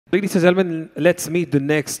Ladies and gentlemen, let's meet the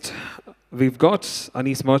next. We've got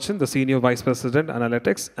Anis Merchant, the Senior Vice President,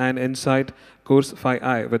 Analytics and Insight Course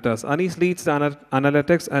 5i with us. Anis leads the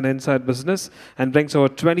Analytics and Insight business and brings over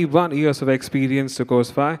 21 years of experience to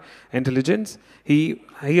Course 5 Intelligence. He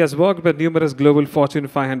has worked with numerous global Fortune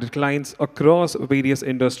 500 clients across various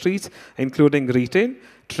industries, including retail,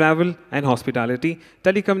 travel and hospitality,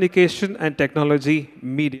 telecommunication and technology,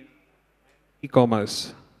 media,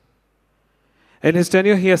 e-commerce. In his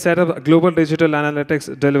tenure, he has set up a global digital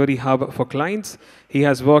analytics delivery hub for clients. He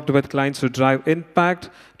has worked with clients to drive impact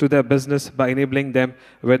to their business by enabling them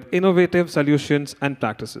with innovative solutions and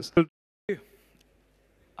practices.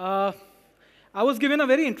 I was given a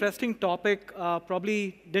very interesting topic,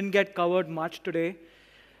 probably didn't get covered much today,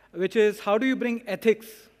 which is how do you bring ethics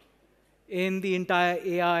in the entire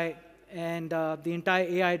AI and the entire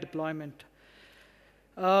AI deployment.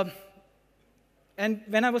 And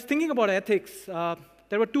when I was thinking about ethics,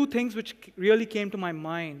 there were two things which really came to my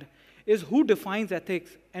mind, is who defines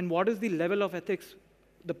ethics and what is the level of ethics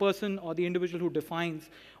the person or the individual who defines,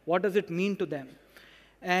 what does it mean to them?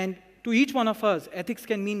 And to each one of us, ethics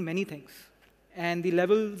can mean many things. And the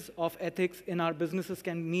levels of ethics in our businesses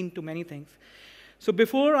can mean to many things. So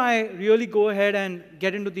before I really go ahead and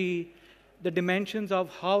get into the dimensions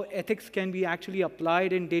of how ethics can be actually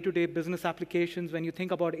applied in day-to-day business applications when you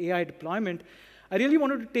think about AI deployment, I really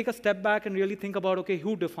wanted to take a step back and really think about, okay,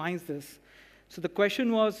 who defines this? So the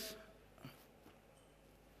question was,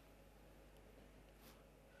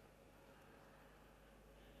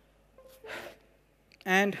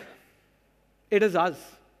 and it is us,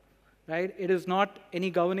 right? It is not any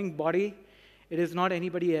governing body. It is not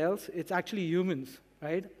anybody else. It's actually humans,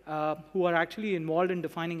 right, who are actually involved in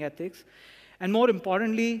defining ethics. And more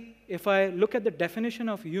importantly, if I look at the definition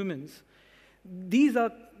of humans,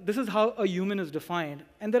 this is how a human is defined.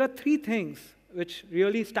 And there are three things which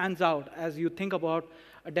really stands out as you think about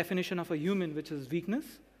a definition of a human, which is weakness,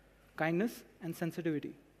 kindness, and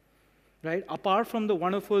sensitivity, right? Apart from the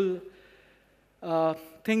wonderful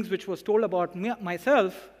things which was told about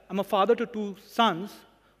myself, I'm a father to two sons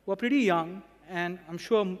who are pretty young, and I'm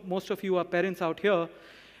sure most of you are parents out here.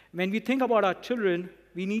 When we think about our children,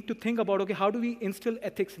 we need to think about, okay, how do we instill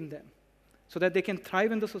ethics in them so that they can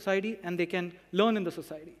thrive in the society and they can learn in the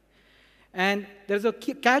society? And there's a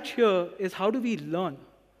catch here is how do we learn?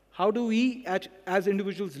 How do we, as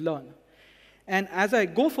individuals, learn? And as I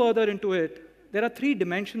go further into it, there are three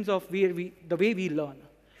dimensions of the way we learn.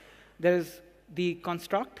 There is the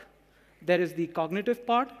construct, there is the cognitive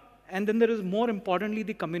part, and then there is, more importantly,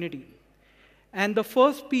 the community. And the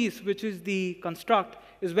first piece, which is the construct,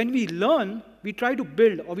 is when we learn, we try to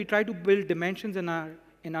build dimensions in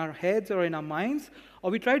our heads or in our minds,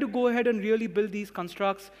 or we try to go ahead and really build these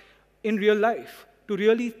constructs in real life to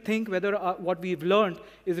really think whether what we've learned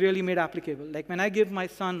is really made applicable. Like when I give my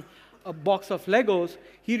son a box of Legos,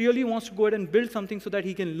 he really wants to go ahead and build something so that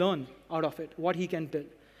he can learn out of it, what he can build.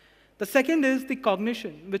 The second is the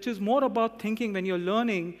cognition, which is more about thinking. When you're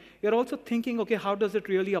learning, you're also thinking, okay, how does it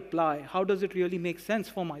really apply? How does it really make sense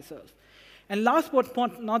for myself? And last but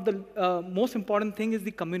not the most important thing is the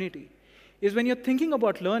community. Is when you're thinking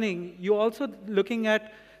about learning, you're also looking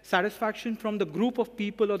at satisfaction from the group of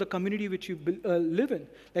people or the community which you live in.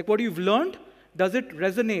 Like what you've learned, does it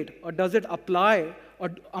resonate or does it apply, or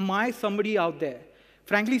am I somebody out there?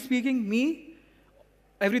 Frankly speaking, me,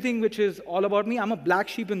 everything which is all about me, I'm a black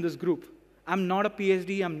sheep in this group. I'm not a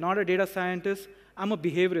PhD, I'm not a data scientist, I'm a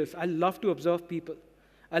behaviorist. I love to observe people.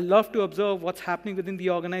 I love to observe what's happening within the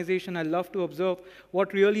organization. I love to observe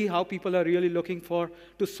how people are really looking for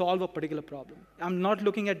to solve a particular problem. I'm not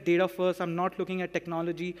looking at data first. I'm not looking at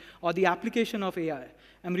technology or the application of AI.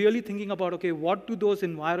 I'm really thinking about, okay, what do those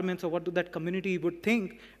environments or what do that community would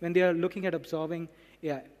think when they are looking at observing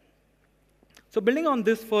AI? So building on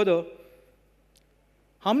this further,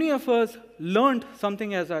 how many of us learned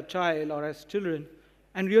something as a child or as children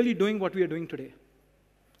and really doing what we are doing today?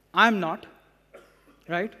 I'm not.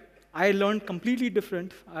 Right? I learned completely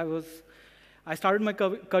different. I started my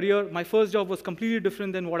career, my first job was completely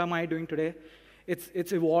different than what am I doing today.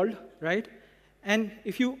 It's evolved, right? And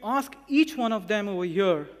if you ask each one of them over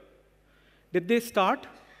here, did they start?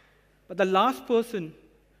 But the last person,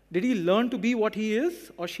 did he learn to be what he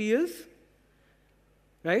is or she is?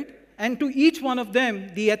 Right? And to each one of them,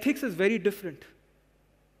 the ethics is very different.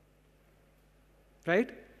 Right?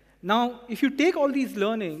 Now, if you take all these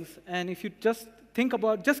learnings and if you just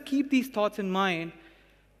keep these thoughts in mind,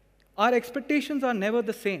 our expectations are never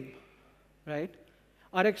the same, right?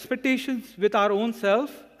 Our expectations with our own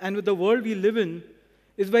self and with the world we live in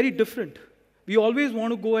is very different. We always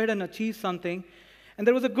want to go ahead and achieve something. And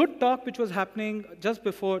there was a good talk which was happening just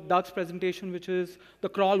before Doug's presentation, which is the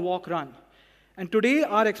crawl, walk, run. And today,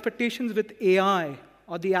 our expectations with AI,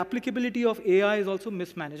 or the applicability of AI, is also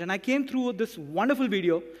mismanaged. And I came through this wonderful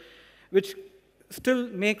video, which still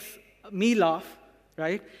makes me laugh,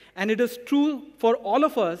 right? And it is true for all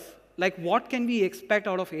of us, like what can we expect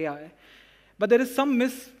out of AI? But there is some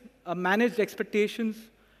mismanaged expectations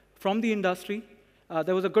from the industry.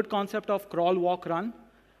 There was a good concept of crawl, walk, run.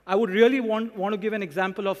 I would really want to give an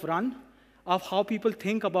example of run, of how people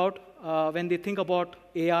think about when they think about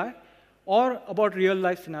AI or about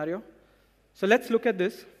real-life scenario. So let's look at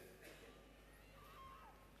this.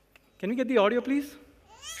 Can we get the audio, please?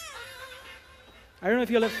 I don't know if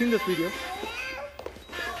you all have seen this video.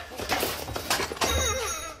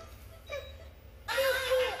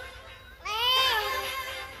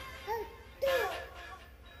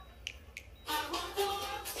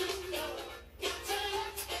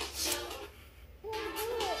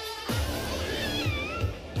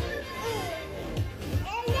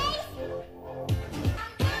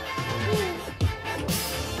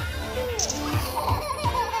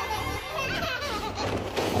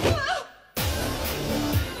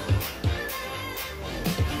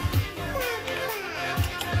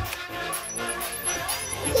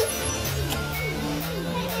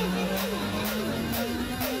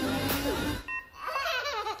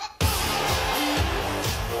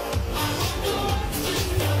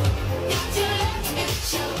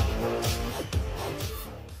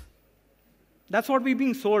 That's what we're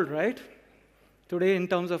being sold, right? Today in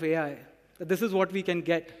terms of AI. That this is what we can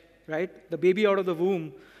get, right? The baby out of the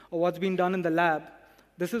womb, or what's been done in the lab,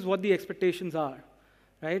 this is what the expectations are,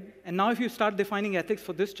 right? And now if you start defining ethics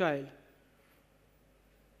for this child,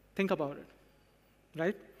 think about it,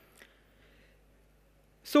 right?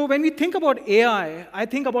 So when we think about AI, I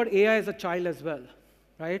think about AI as a child as well,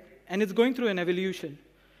 right? And it's going through an evolution.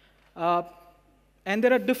 And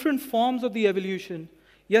there are different forms of the evolution.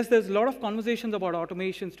 Yes, there's a lot of conversations about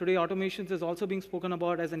automations. Today, automations is also being spoken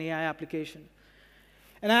about as an AI application.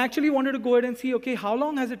 And I actually wanted to go ahead and see, okay, how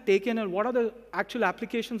long has it taken and what are the actual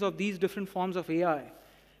applications of these different forms of AI?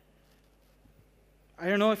 I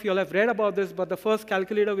don't know if you all have read about this, but the first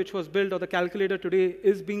calculator which was built, or the calculator today,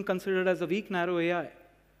 is being considered as a weak, narrow AI,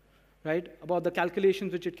 right? About the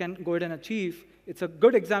calculations which it can go ahead and achieve. It's a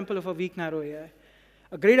good example of a weak, narrow AI.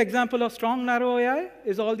 A great example of strong, narrow AI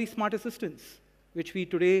is all these smart assistants, which we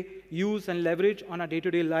today use and leverage on our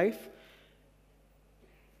day-to-day life.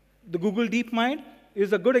 The Google DeepMind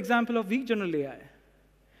is a good example of weak general AI.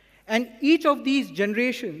 And each of these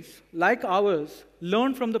generations, like ours,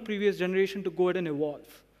 learn from the previous generation to go ahead and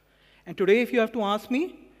evolve. And today, if you have to ask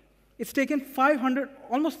me, it's taken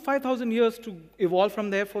almost 5,000 years to evolve from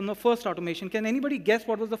there from the first automation. Can anybody guess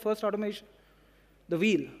what was the first automation? The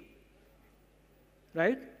wheel,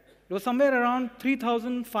 right? It was somewhere around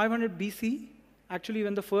 3,500 BC. Actually,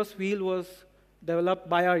 when the first wheel was developed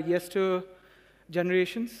by our yester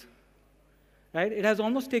generations, right? It has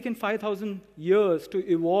almost taken 5,000 years to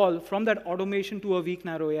evolve from that automation to a weak,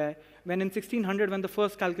 narrow AI, when in 1600, when the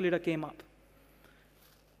first calculator came up.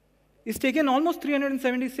 It's taken almost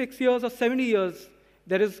 376 years or 70 years.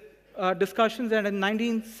 There is discussions that in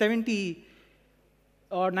 1970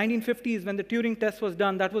 or 1950s, when the Turing test was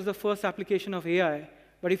done, that was the first application of AI.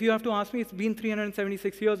 But if you have to ask me, it's been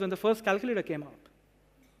 376 years when the first calculator came out,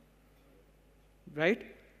 right?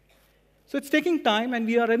 So it's taking time, and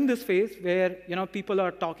we are in this phase where people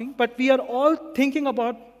are talking, but we are all thinking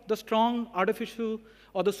about the strong artificial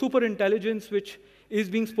or the super intelligence which is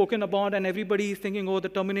being spoken about, and everybody is thinking, oh, the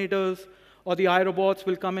Terminators or the iRobots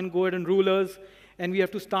will come and go ahead and rule us, and we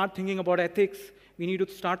have to start thinking about ethics. We need to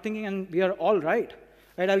start thinking, and we are all right.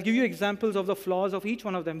 Right, I'll give you examples of the flaws of each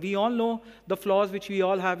one of them. We all know the flaws which we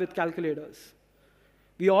all have with calculators.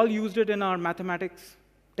 We all used it in our mathematics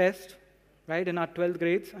test, right, in our 12th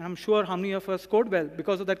grades. And I'm sure how many of us scored well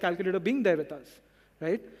because of that calculator being there with us,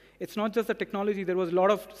 right? It's not just the technology. There was a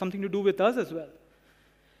lot of something to do with us as well.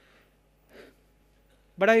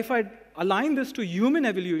 But if I align this to human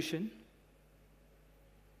evolution,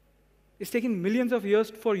 it's taken millions of years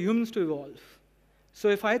for humans to evolve. So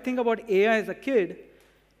if I think about AI as a kid,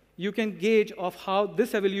 you can gauge of how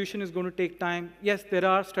this evolution is going to take time. Yes, there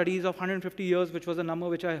are studies of 150 years, which was a number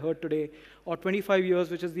which I heard today, or 25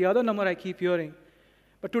 years, which is the other number I keep hearing.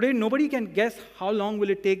 But today, nobody can guess how long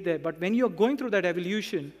will it take there. But when you're going through that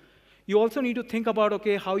evolution, you also need to think about,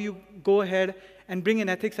 okay, how you go ahead and bring in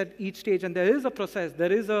ethics at each stage. And there is a process.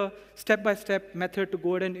 There is a step-by-step method to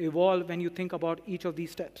go ahead and evolve when you think about each of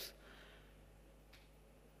these steps.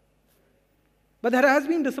 But there has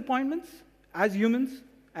been disappointments as humans,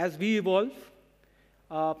 as we evolve.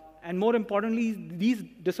 And more importantly, these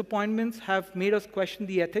disappointments have made us question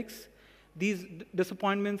the ethics. These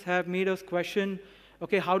disappointments have made us question,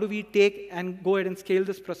 okay, how do we take and go ahead and scale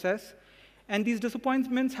this process? And these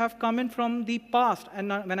disappointments have come in from the past. And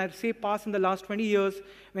when I say past, in the last 20 years,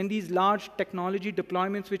 when these large technology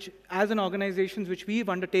deployments, which as an organizations which we've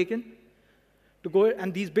undertaken, to go,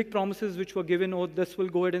 and these big promises which were given, oh, this will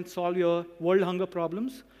go ahead and solve your world hunger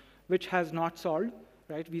problems, which has not solved,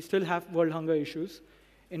 right? We still have world hunger issues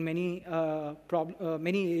in many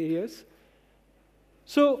areas.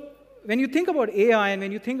 So when you think about AI and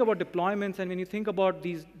when you think about deployments and when you think about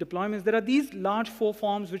these deployments, there are these large four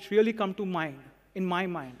forms which really come to mind, in my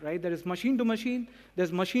mind, right? There is machine to machine,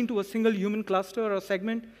 there's machine to a single human cluster or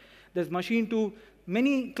segment, there's machine to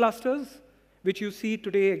many clusters, which you see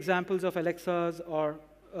today, examples of Alexas or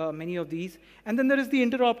many of these. And then there is the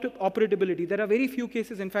interoperability. There are very few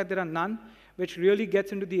cases, in fact, there are none, which really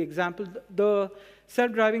gets into the example. The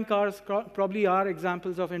self-driving cars probably are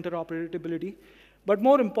examples of interoperability. But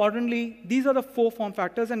more importantly, these are the four form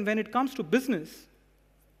factors. And when it comes to business,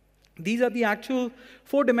 these are the actual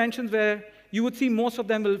four dimensions where you would see most of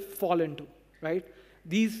them will fall into, right?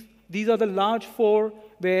 These are the large four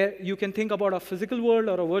where you can think about a physical world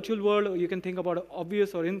or a virtual world, or you can think about an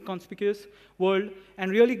obvious or inconspicuous world,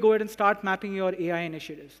 and really go ahead and start mapping your AI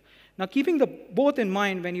initiatives. Now, keeping both in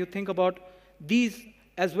mind when you think about these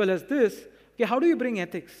as well as this, okay, how do you bring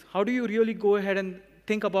ethics? How do you really go ahead and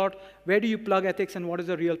think about where do you plug ethics and what is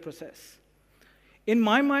the real process? In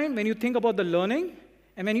my mind, when you think about the learning,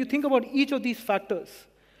 and when you think about each of these factors,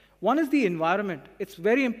 one is the environment. It's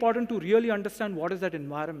very important to really understand what is that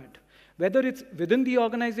environment. Whether it's within the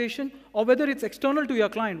organization or whether it's external to your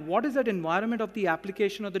client, what is that environment of the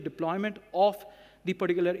application or the deployment of the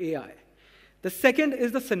particular AI? The second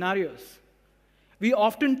is the scenarios. We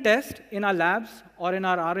often test in our labs or in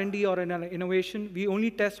our R&D or in our innovation, we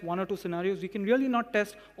only test one or two scenarios. We can really not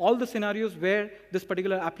test all the scenarios where this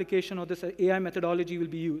particular application or this AI methodology will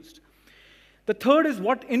be used. The third is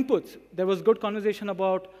what inputs. There was good conversation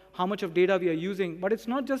about how much of data we are using, but it's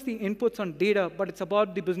not just the inputs on data, but it's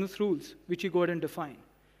about the business rules, which you go ahead and define.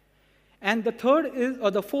 And the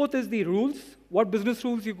fourth is the rules, what business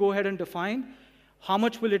rules you go ahead and define, how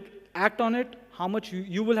much will it act on it, how much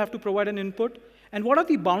you will have to provide an input, and what are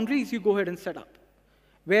the boundaries you go ahead and set up,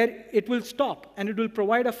 where it will stop and it will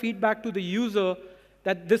provide a feedback to the user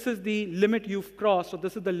that this is the limit you've crossed, or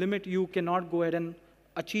this is the limit you cannot go ahead and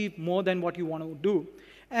achieve more than what you want to do.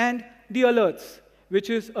 And the alerts, which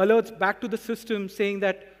is alerts back to the system saying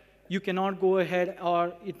that you cannot go ahead,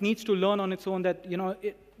 or it needs to learn on its own that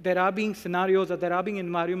there are being scenarios or there are being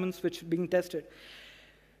environments which are being tested.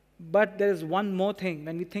 But there is one more thing.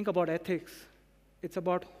 When we think about ethics, it's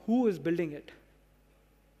about who is building it.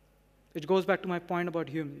 Which goes back to my point about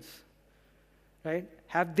humans, right?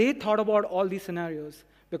 Have they thought about all these scenarios?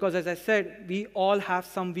 Because as I said, we all have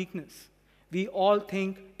some weakness. We all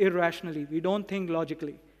think irrationally. We don't think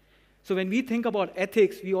logically. So when we think about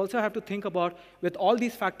ethics, we also have to think about, with all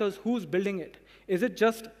these factors, who's building it? Is it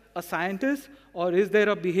just a scientist, or is there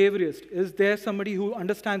a behaviorist? Is there somebody who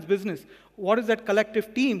understands business? What is that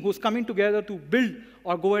collective team who's coming together to build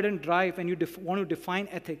or go ahead and drive when you want to define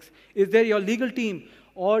ethics? Is there your legal team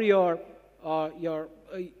or your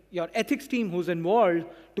ethics team who's involved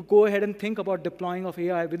to go ahead and think about deploying of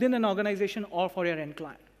AI within an organization or for your end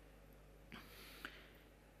client?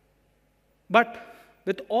 But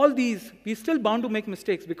with all these, we're still bound to make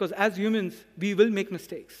mistakes, because as humans, we will make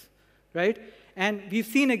mistakes, right? And we've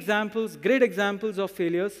seen examples, great examples of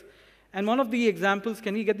failures. And one of the examples,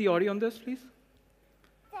 can we get the audio on this, please?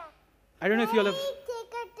 I don't know if you all have...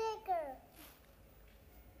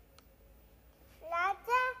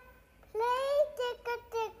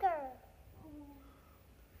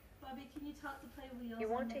 You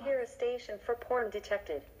want to hear a station for porn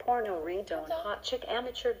detected? Porno ringtone, hot chick,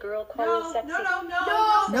 amateur girl, quality, sexy.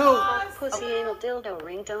 No. Hot pussy, anal dildo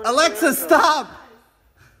ringtone. Alexa, stop!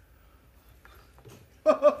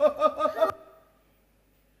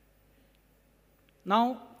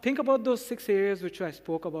 Now, think about those 6 areas which I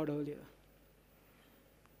spoke about earlier.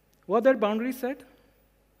 Were there boundaries set?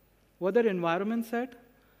 Were there environments set?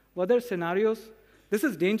 Were there scenarios? This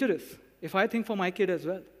is dangerous if I think for my kid as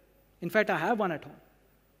well. In fact, I have one at home.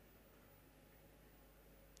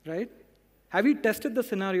 Right? Have you tested the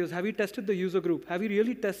scenarios? Have you tested the user group? Have you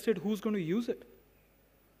really tested who's going to use it?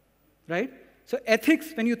 Right? So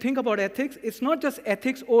ethics, when you think about ethics, it's not just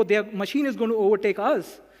ethics, oh, their machine is going to overtake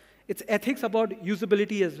us. It's ethics about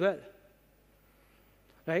usability as well.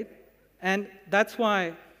 Right? And that's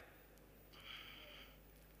why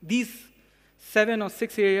these 7 or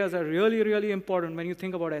 6 areas are really, really important when you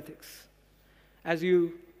think about ethics. As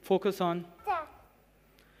you focus on.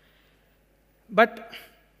 But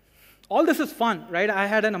all this is fun, right? I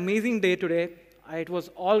had an amazing day today. It was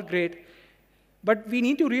all great. But we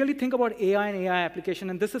need to really think about AI and AI application,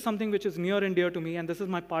 and this is something which is near and dear to me, and this is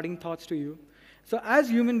my parting thoughts to you. So as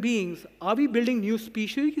human beings, are we building new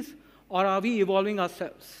species, or are we evolving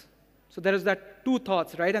ourselves? So there is that two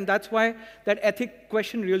thoughts, right? And that's why that ethic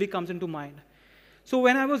question really comes into mind. So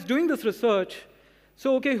when I was doing this research,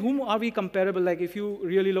 so okay, whom are we comparable? Like if you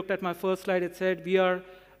really looked at my first slide, it said we are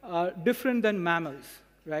different than mammals,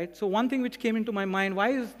 right? So one thing which came into my mind, why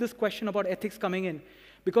is this question about ethics coming in?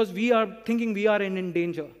 Because we are thinking we are in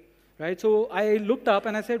danger, right? So I looked up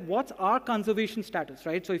and I said, what's our conservation status,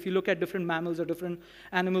 right? So if you look at different mammals or different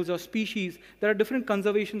animals or species, there are different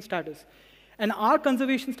conservation status. And our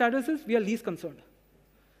conservation status is we are least concerned.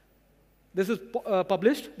 This is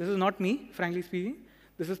published. This is not me, frankly speaking.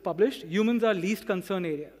 This is published. Humans are least concern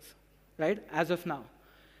areas, right, as of now.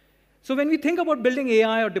 So when we think about building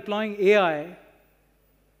AI or deploying AI,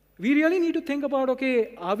 we really need to think about,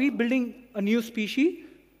 okay, are we building a new species?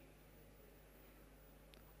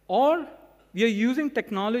 Or we are using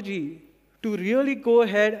technology to really go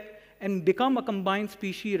ahead and become a combined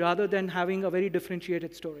species rather than having a very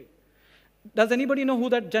differentiated story. Does anybody know who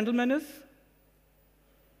that gentleman is?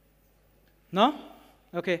 No?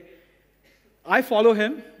 Okay. I follow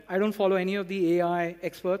him. I don't follow any of the AI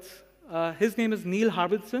experts. His name is Neil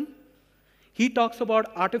Harbison. He talks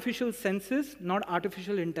about artificial senses, not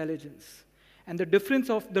artificial intelligence. And the difference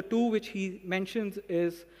of the two which he mentions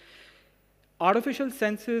is artificial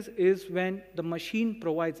senses is when the machine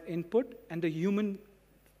provides input and the human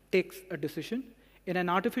takes a decision. In an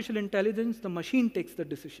artificial intelligence, the machine takes the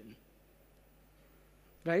decision.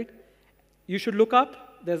 Right? You should look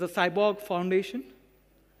up. There's a cyborg foundation.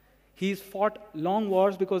 He's fought long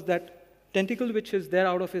wars because that tentacle which is there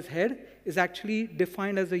out of his head is actually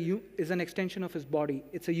defined as an extension of his body.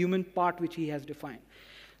 It's a human part which he has defined.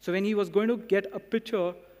 So when he was going to get a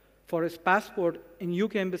picture for his passport in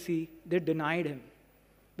UK embassy, they denied him.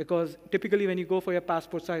 Because typically when you go for your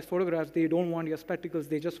passport size photographs, they don't want your spectacles,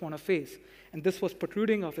 they just want a face. And this was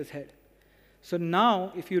protruding off his head. So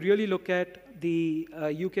now, if you really look at the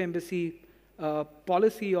UK embassy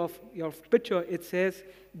policy of your picture, it says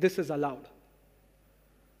this is allowed.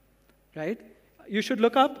 Right? You should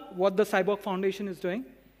look up what the Cyborg Foundation is doing.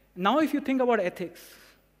 Now if you think about ethics,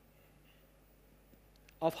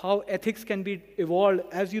 of how ethics can be evolved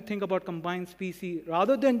as you think about combined species,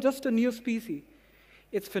 rather than just a new species,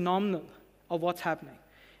 it's phenomenal of what's happening.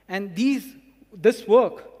 And this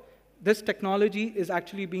work, this technology is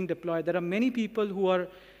actually being deployed. There are many people who are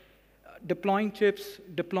deploying chips,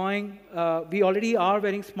 we already are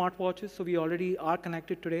wearing smartwatches, so we already are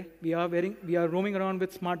connected today. We are roaming around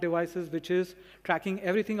with smart devices, which is tracking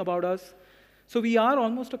everything about us. So we are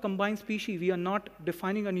almost a combined species. We are not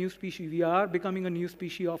defining a new species. We are becoming a new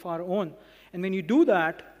species of our own. And when you do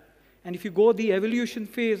that, and if you go the evolution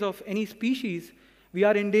phase of any species, we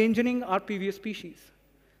are endangering our previous species.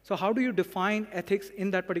 So how do you define ethics in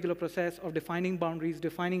that particular process of defining boundaries,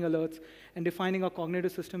 defining alerts, and defining a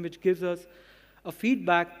cognitive system which gives us a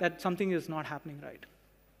feedback that something is not happening right?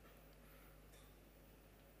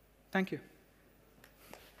 Thank you.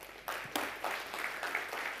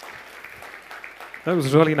 That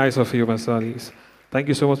was really nice of you, Mr. Anis. Thank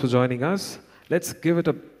you so much for joining us. Let's give it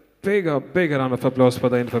a big round of applause for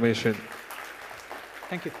the information.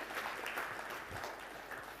 Thank you.